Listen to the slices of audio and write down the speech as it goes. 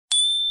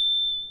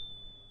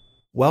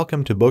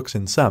Welcome to Books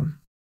in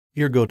Sum,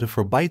 your go-to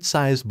for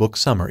bite-sized book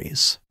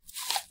summaries.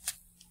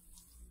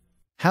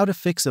 How to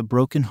Fix a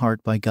Broken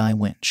Heart by Guy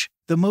Winch.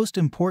 The most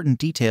important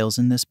details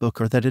in this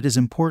book are that it is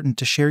important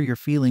to share your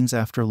feelings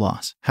after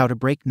loss, how to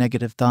break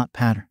negative thought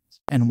patterns,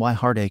 and why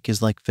heartache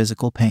is like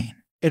physical pain.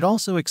 It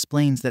also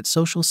explains that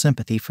social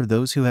sympathy for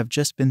those who have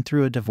just been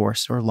through a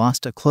divorce or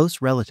lost a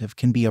close relative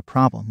can be a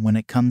problem when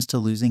it comes to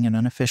losing an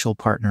unofficial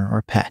partner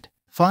or pet.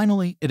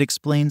 Finally, it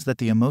explains that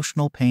the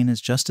emotional pain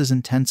is just as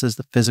intense as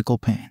the physical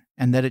pain,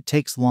 and that it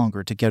takes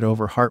longer to get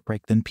over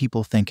heartbreak than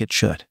people think it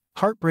should.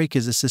 Heartbreak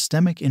is a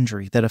systemic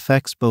injury that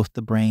affects both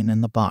the brain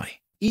and the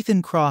body.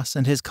 Ethan Cross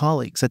and his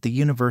colleagues at the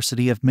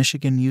University of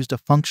Michigan used a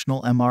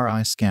functional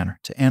MRI scanner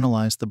to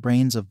analyze the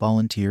brains of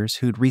volunteers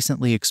who'd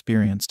recently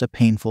experienced a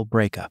painful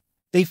breakup.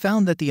 They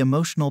found that the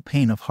emotional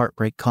pain of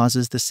heartbreak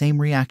causes the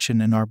same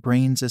reaction in our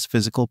brains as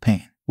physical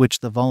pain, which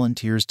the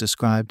volunteers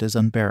described as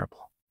unbearable.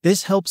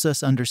 This helps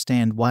us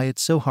understand why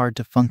it's so hard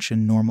to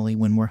function normally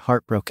when we're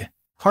heartbroken.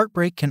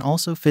 Heartbreak can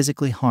also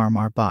physically harm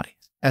our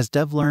bodies, as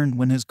Dev learned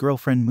when his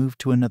girlfriend moved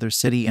to another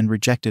city and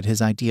rejected his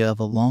idea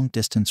of a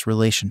long-distance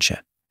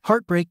relationship.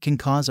 Heartbreak can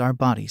cause our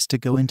bodies to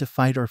go into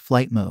fight or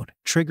flight mode,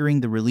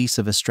 triggering the release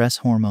of a stress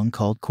hormone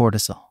called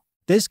cortisol.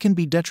 This can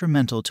be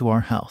detrimental to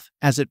our health,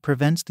 as it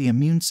prevents the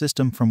immune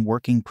system from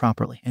working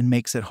properly and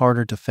makes it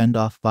harder to fend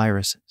off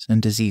viruses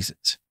and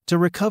diseases. To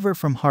recover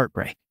from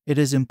heartbreak, it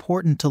is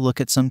important to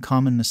look at some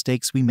common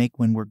mistakes we make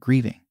when we're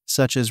grieving,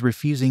 such as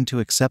refusing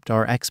to accept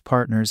our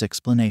ex-partner's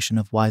explanation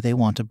of why they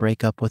want to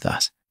break up with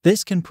us.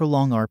 This can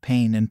prolong our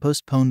pain and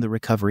postpone the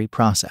recovery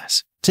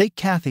process. Take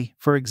Kathy,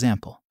 for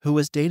example, who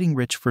was dating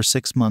Rich for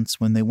 6 months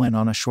when they went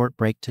on a short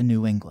break to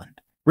New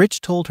England. Rich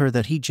told her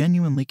that he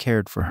genuinely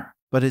cared for her,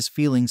 but his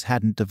feelings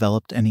hadn't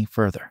developed any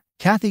further.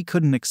 Kathy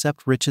couldn't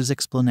accept Rich's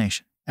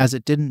explanation, as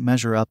it didn't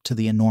measure up to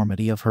the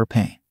enormity of her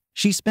pain.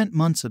 She spent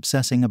months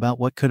obsessing about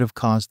what could have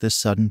caused this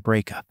sudden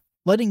breakup.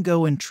 Letting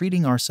go and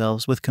treating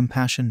ourselves with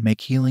compassion make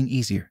healing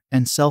easier,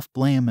 and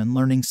self-blame and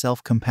learning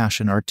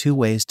self-compassion are 2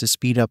 ways to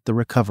speed up the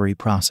recovery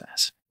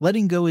process.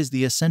 Letting go is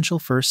the essential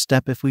first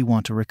step if we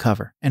want to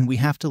recover, and we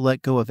have to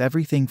let go of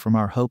everything from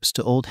our hopes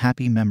to old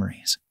happy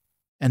memories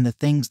and the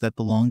things that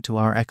belong to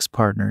our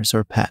ex-partners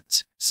or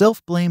pets.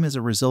 Self-blame is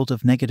a result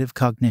of negative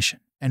cognition,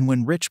 and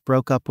when Rich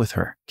broke up with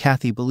her,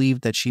 Kathy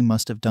believed that she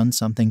must have done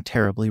something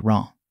terribly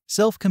wrong.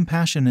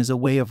 Self-compassion is a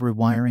way of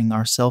rewiring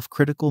our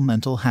self-critical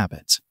mental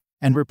habits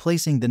and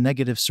replacing the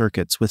negative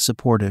circuits with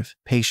supportive,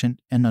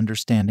 patient, and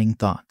understanding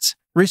thoughts.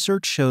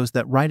 Research shows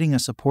that writing a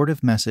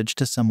supportive message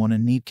to someone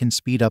in need can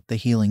speed up the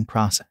healing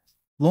process.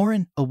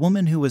 Lauren, a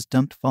woman who was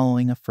dumped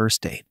following a first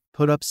date,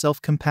 put up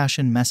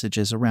self-compassion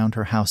messages around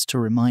her house to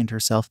remind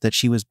herself that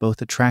she was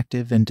both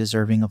attractive and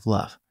deserving of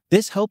love.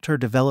 This helped her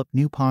develop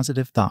new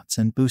positive thoughts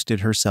and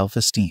boosted her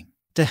self-esteem.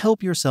 To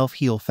help yourself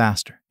heal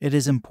faster, it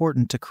is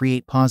important to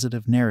create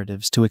positive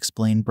narratives to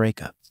explain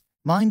breakups.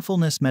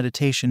 Mindfulness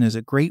meditation is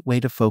a great way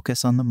to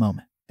focus on the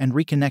moment, and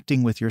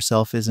reconnecting with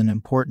yourself is an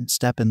important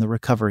step in the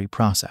recovery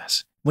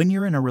process. When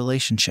you're in a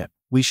relationship,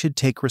 we should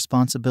take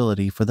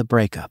responsibility for the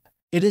breakup.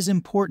 It is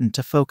important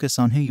to focus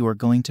on who you are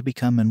going to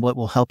become and what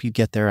will help you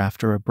get there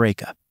after a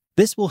breakup.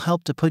 This will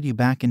help to put you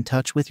back in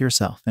touch with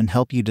yourself and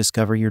help you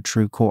discover your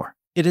true core.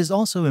 It is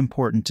also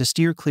important to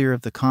steer clear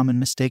of the common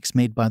mistakes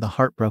made by the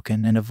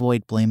heartbroken and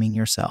avoid blaming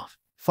yourself.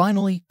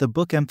 Finally, the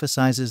book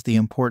emphasizes the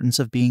importance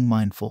of being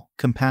mindful,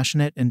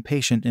 compassionate, and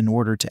patient in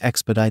order to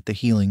expedite the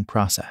healing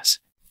process.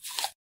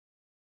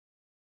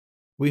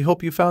 We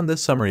hope you found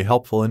this summary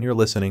helpful in your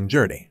listening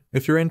journey.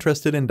 If you're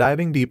interested in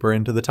diving deeper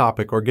into the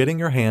topic or getting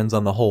your hands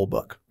on the whole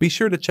book, be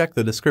sure to check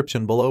the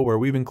description below where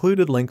we've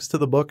included links to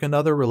the book and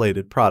other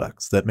related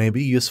products that may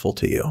be useful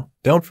to you.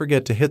 Don't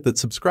forget to hit that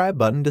subscribe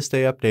button to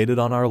stay updated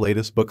on our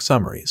latest book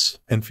summaries,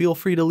 and feel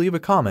free to leave a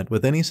comment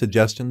with any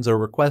suggestions or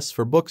requests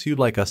for books you'd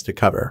like us to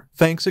cover.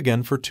 Thanks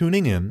again for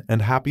tuning in,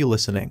 and happy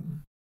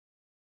listening.